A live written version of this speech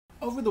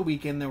Over the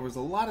weekend, there was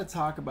a lot of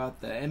talk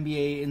about the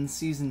NBA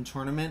in-season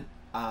tournament.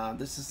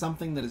 This is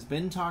something that has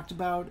been talked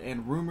about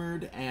and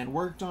rumored and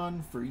worked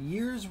on for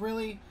years,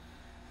 really.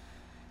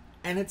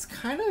 And it's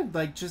kind of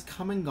like just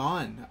come and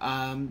gone.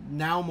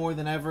 Now more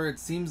than ever, it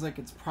seems like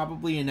it's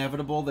probably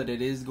inevitable that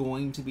it is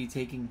going to be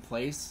taking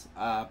place.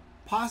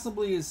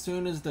 Possibly as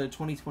soon as the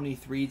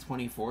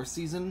 2023-24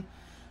 season,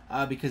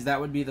 because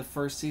that would be the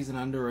first season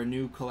under a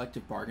new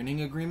collective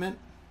bargaining agreement.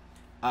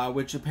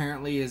 Which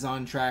apparently is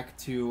on track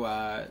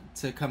to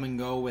come and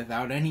go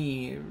without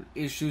any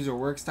issues or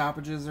work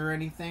stoppages or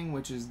anything,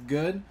 which is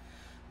good.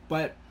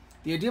 But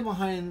the idea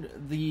behind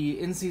the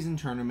in-season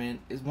tournament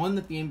is one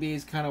that the NBA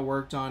has kind of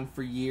worked on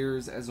for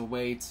years as a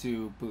way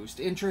to boost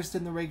interest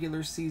in the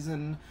regular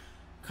season,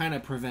 kind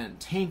of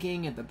prevent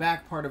tanking at the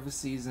back part of a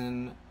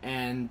season,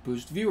 and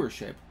boost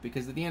viewership.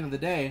 Because at the end of the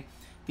day,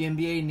 the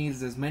NBA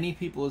needs as many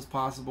people as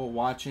possible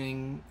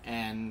watching,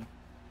 and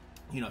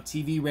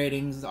TV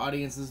ratings,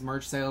 audiences,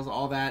 merch sales,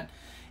 all that.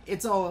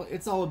 It's all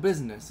a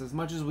business. As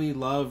much as we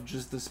love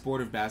just the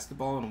sport of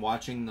basketball and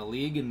watching the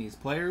league and these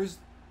players,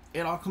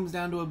 it all comes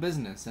down to a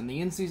business. And the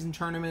in-season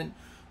tournament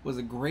was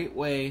a great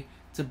way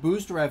to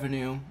boost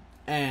revenue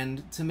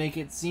and to make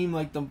it seem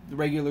like the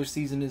regular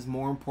season is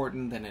more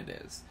important than it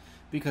is.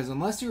 Because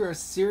unless you're a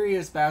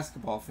serious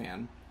basketball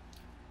fan,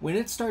 when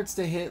it starts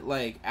to hit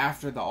like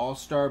after the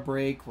All-Star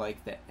break,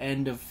 like the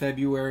end of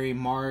February,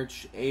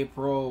 March,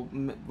 April,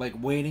 like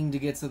waiting to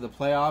get to the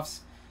playoffs,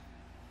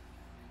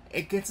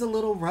 it gets a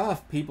little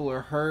rough. People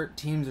are hurt,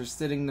 teams are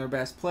sitting their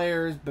best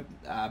players, but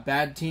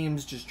bad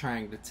teams just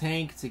trying to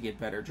tank to get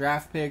better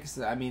draft picks.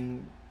 I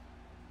mean,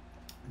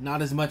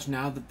 not as much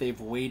now that they've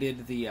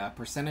weighted the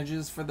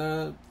percentages for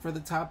the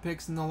top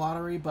picks in the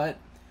lottery, but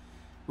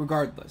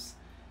regardless,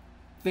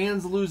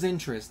 fans lose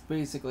interest,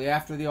 basically,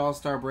 after the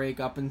All-Star break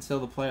up until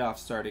the playoffs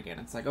start again.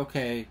 It's like,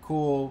 okay,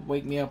 cool,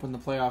 wake me up when the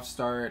playoffs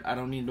start. I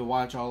don't need to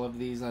watch all of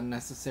these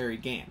unnecessary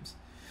games.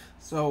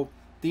 So,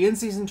 the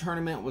in-season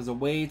tournament was a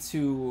way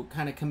to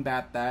kind of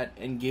combat that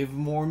and give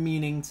more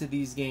meaning to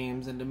these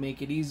games and to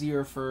make it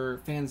easier for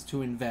fans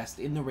to invest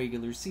in the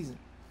regular season.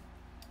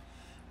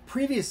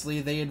 Previously,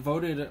 they had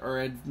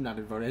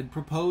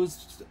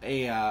proposed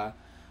a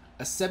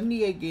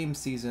 78-game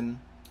season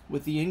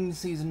with the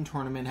in-season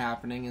tournament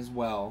happening as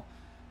well,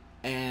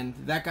 and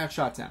that got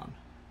shot down.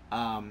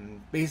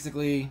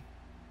 Basically,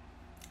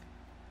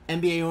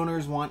 NBA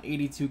owners want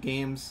 82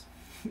 games.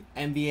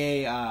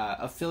 NBA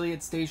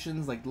affiliate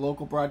stations, like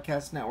local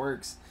broadcast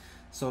networks,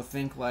 so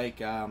think like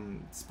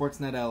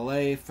Sportsnet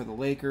LA for the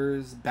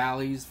Lakers,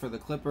 Bally's for the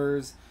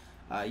Clippers,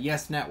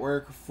 Yes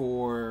Network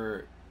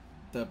for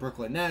the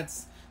Brooklyn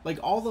Nets, like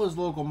all those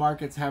local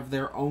markets have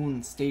their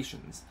own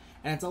stations.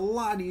 And it's a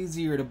lot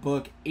easier to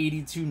book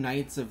 82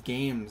 nights of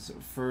games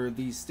for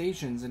these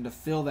stations and to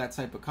fill that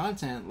type of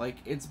content. Like,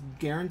 it's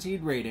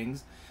guaranteed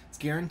ratings, it's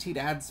guaranteed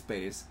ad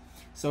space.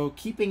 So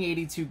keeping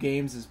 82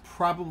 games is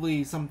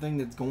probably something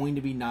that's going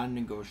to be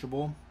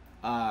non-negotiable.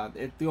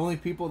 The only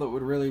people that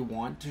would really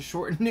want to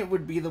shorten it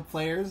would be the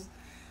players.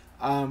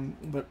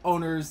 But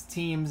owners,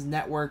 teams,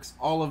 networks,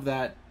 all of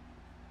that.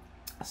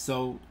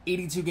 So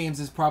 82 games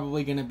is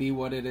probably going to be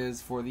what it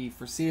is for the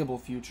foreseeable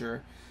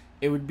future.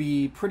 It would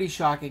be pretty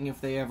shocking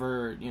if they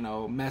ever,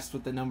 messed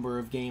with the number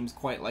of games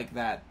quite like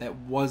that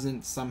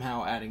wasn't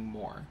somehow adding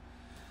more.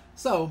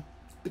 So,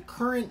 the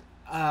current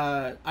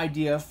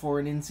idea for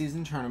an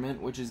in-season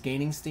tournament, which is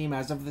gaining steam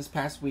as of this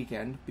past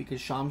weekend,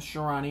 because Shams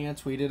Charania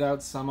tweeted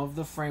out some of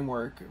the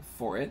framework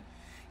for it.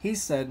 He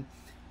said,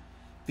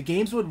 the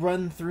games would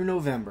run through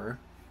November.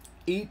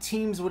 8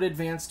 teams would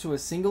advance to a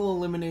single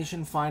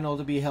elimination final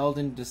to be held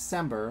in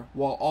December,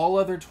 while all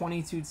other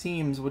 22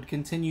 teams would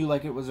continue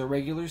like it was a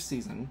regular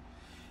season.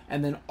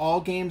 And then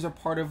all games are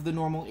part of the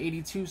normal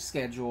 82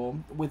 schedule,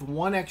 with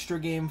one extra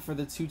game for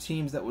the 2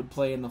 teams that would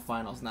play in the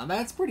finals. Now,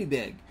 that's pretty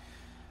big.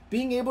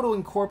 Being able to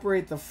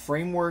incorporate the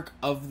framework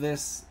of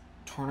this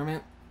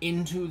tournament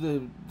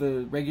into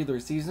the regular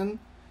season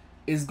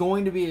is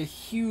going to be a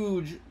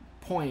huge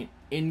point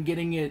in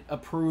getting it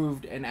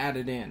approved and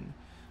added in.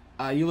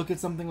 You look at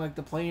something like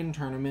the play-in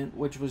tournament,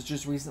 which was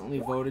just recently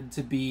voted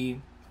to be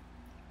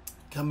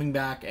coming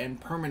back and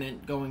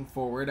permanent going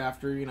forward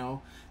after,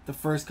 the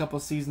first couple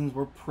seasons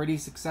were pretty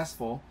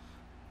successful.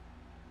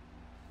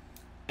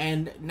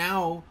 And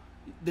now,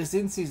 this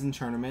in-season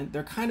tournament,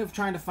 they're kind of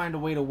trying to find a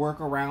way to work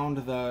around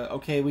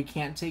okay, we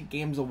can't take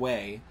games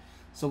away,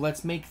 so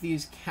let's make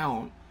these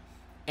count.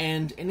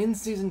 And an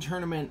in-season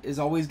tournament is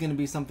always going to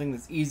be something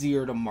that's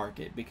easier to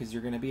market, because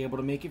you're going to be able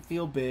to make it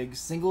feel big.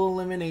 Single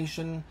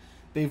elimination,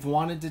 they've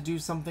wanted to do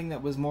something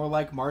that was more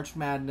like March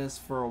Madness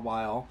for a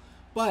while,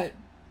 but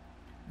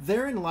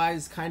therein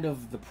lies kind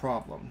of the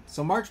problem.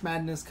 So March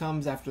Madness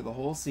comes after the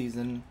whole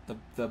season,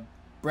 the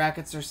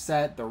brackets are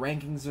set, the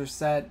rankings are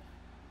set.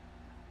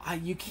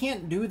 You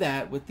can't do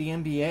that with the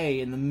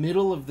NBA in the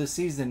middle of the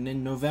season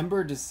in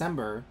November,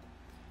 December,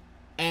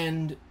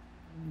 and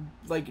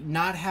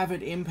not have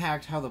it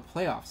impact how the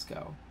playoffs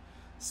go.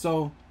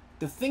 So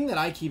the thing that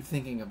I keep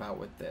thinking about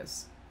with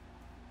this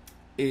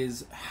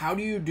is, how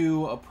do you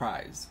do a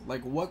prize?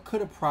 Like, what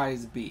could a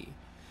prize be?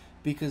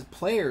 because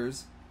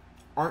players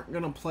aren't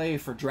going to play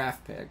for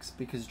draft picks,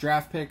 because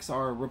draft picks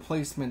are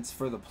replacements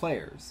for the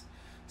players.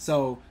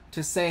 So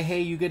to say,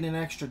 hey, you get an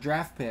extra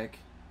draft pick,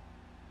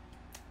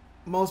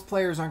 most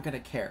players aren't going to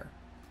care.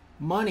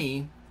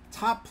 Money,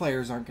 top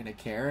players aren't going to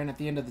care, and at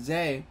the end of the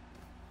day,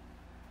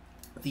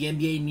 the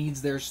NBA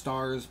needs their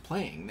stars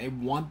playing. They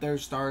want their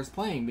stars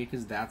playing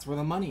because that's where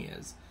the money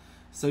is.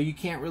 So you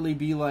can't really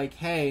be like,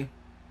 hey,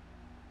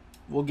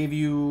 we'll give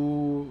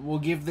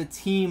the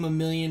team $1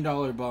 million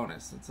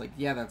bonus. It's like,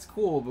 yeah, that's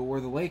cool, but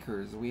we're the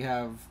Lakers. We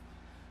have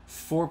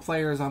 4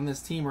 players on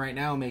this team right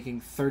now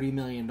making $30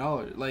 million.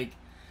 Like,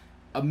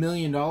 $1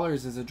 million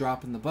is a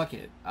drop in the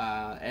bucket.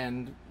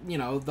 And, you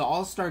know, the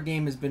All-Star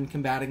Game has been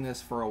combating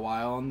this for a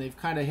while, and they've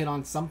kind of hit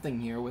on something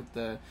here with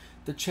the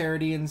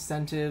charity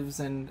incentives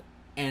and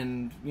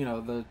you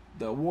know,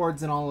 the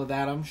awards and all of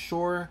that. I'm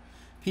sure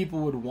people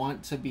would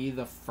want to be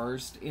the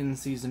first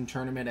in-season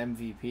tournament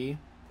MVP,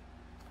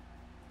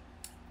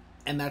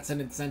 and that's an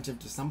incentive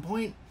to some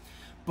point,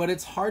 but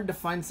it's hard to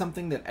find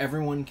something that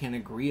everyone can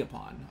agree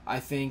upon. I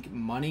think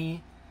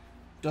money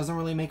doesn't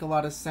really make a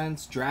lot of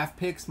sense. Draft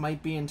picks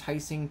might be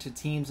enticing to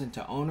teams and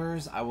to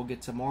owners. I will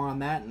get to more on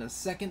that in a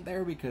second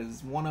there,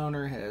 because one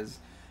owner has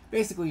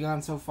basically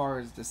gone so far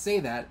as to say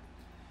that.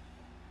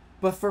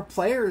 But for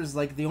players,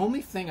 like, the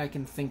only thing I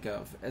can think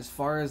of as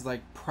far as,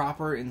 like,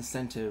 proper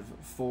incentive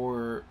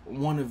for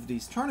one of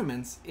these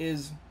tournaments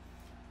is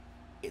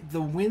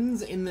the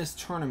wins in this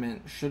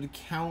tournament should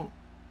count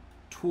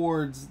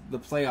towards the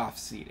playoff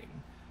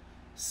seeding.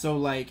 So,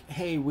 like,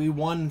 hey, we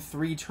won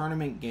 3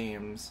 tournament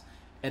games,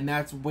 and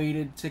that's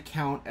weighted to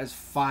count as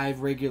 5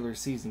 regular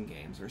season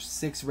games, or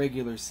 6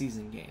 regular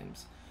season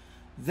games.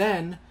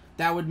 Then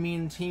that would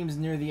mean teams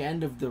near the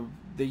end of the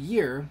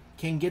year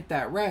can get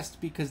that rest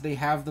because they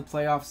have the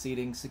playoff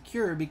seeding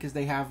secure because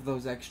they have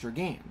those extra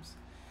games.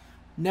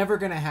 Never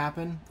going to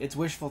happen. It's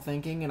wishful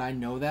thinking, and I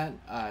know that.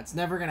 It's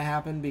never going to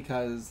happen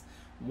because,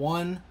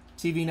 1,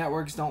 TV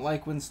networks don't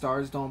like when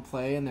stars don't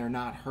play and they're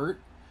not hurt,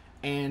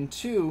 and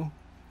 2,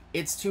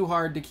 it's too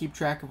hard to keep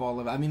track of all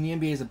of it. I mean, the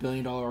NBA is a $1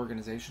 billion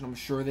organization. I'm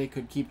sure they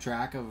could keep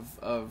track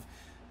of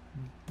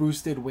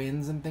boosted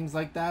wins and things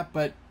like that,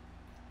 but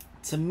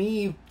to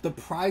me, the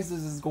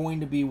prizes is going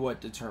to be what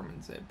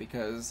determines it,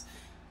 because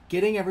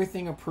getting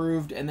everything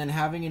approved and then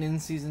having an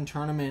in-season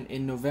tournament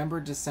in November,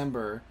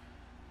 December,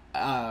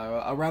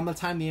 around the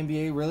time the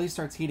NBA really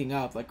starts heating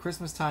up, like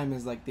Christmas time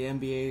is like the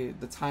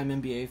time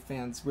NBA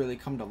fans really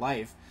come to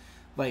life.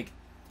 Like,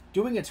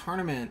 doing a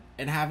tournament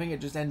and having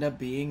it just end up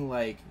being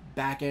like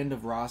back end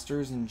of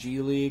rosters and G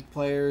League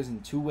players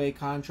and 2-way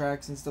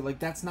contracts and stuff, like,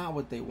 that's not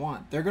what they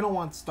want. They're going to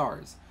want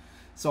stars.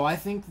 So I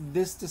think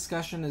this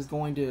discussion is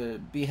going to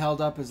be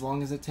held up as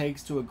long as it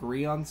takes to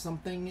agree on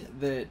something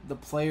that the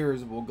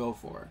players will go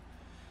for.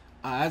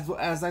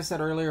 As I said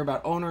earlier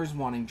about owners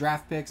wanting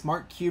draft picks,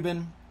 Mark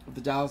Cuban of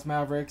the Dallas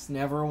Mavericks,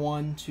 never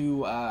one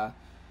to,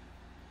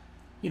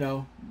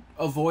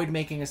 avoid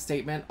making a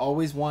statement,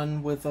 always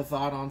one with a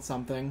thought on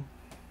something.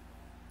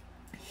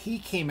 He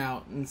came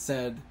out and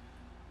said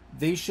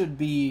they should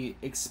be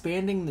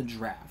expanding the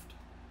draft.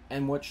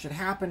 And what should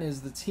happen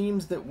is the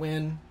teams that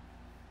win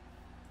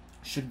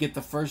should get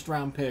the first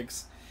round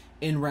picks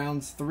in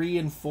rounds 3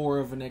 and 4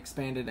 of an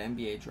expanded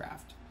NBA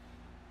draft.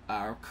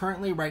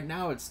 Currently, right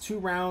now, it's 2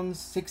 rounds,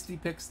 60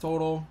 picks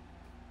total.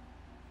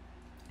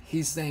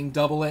 He's saying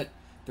double it.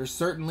 There's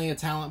certainly a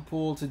talent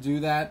pool to do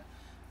that.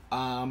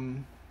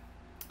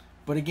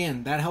 But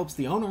again, that helps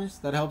the owners,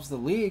 that helps the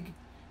league,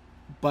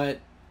 but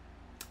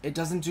it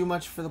doesn't do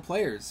much for the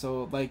players.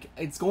 So, like,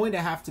 it's going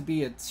to have to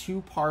be a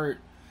 2-part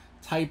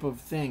type of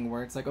thing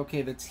where it's like,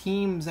 okay, the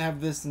teams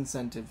have this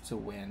incentive to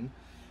win,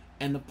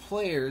 and the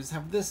players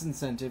have this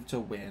incentive to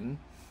win,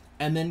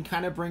 and then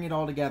kind of bring it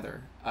all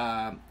together.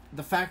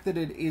 The fact that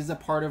it is a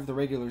part of the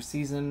regular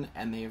season,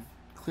 and they've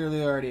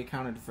clearly already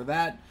accounted for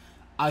that,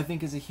 I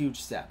think is a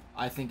huge step.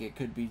 I think it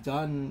could be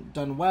done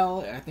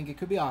well. I think it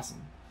could be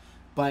awesome.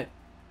 But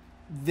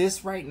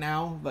this right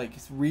now, like,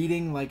 it's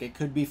reading like it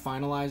could be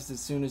finalized as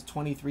soon as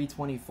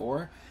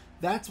 23-24,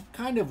 that's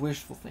kind of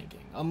wishful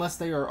thinking, unless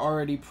they are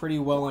already pretty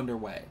well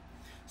underway.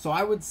 So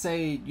I would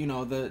say,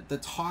 the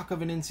talk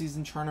of an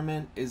in-season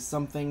tournament is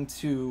something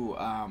to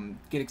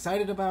get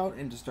excited about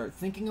and to start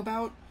thinking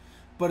about,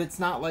 but it's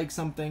not like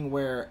something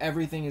where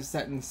everything is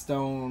set in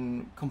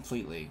stone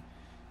completely.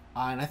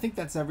 And I think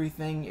that's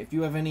everything. If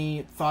you have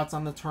any thoughts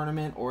on the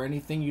tournament or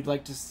anything you'd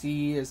like to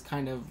see as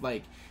kind of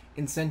like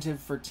incentive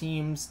for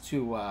teams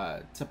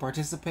to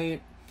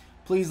participate,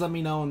 please let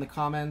me know in the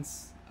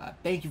comments.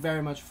 Thank you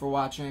very much for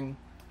watching.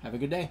 Have a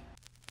good day.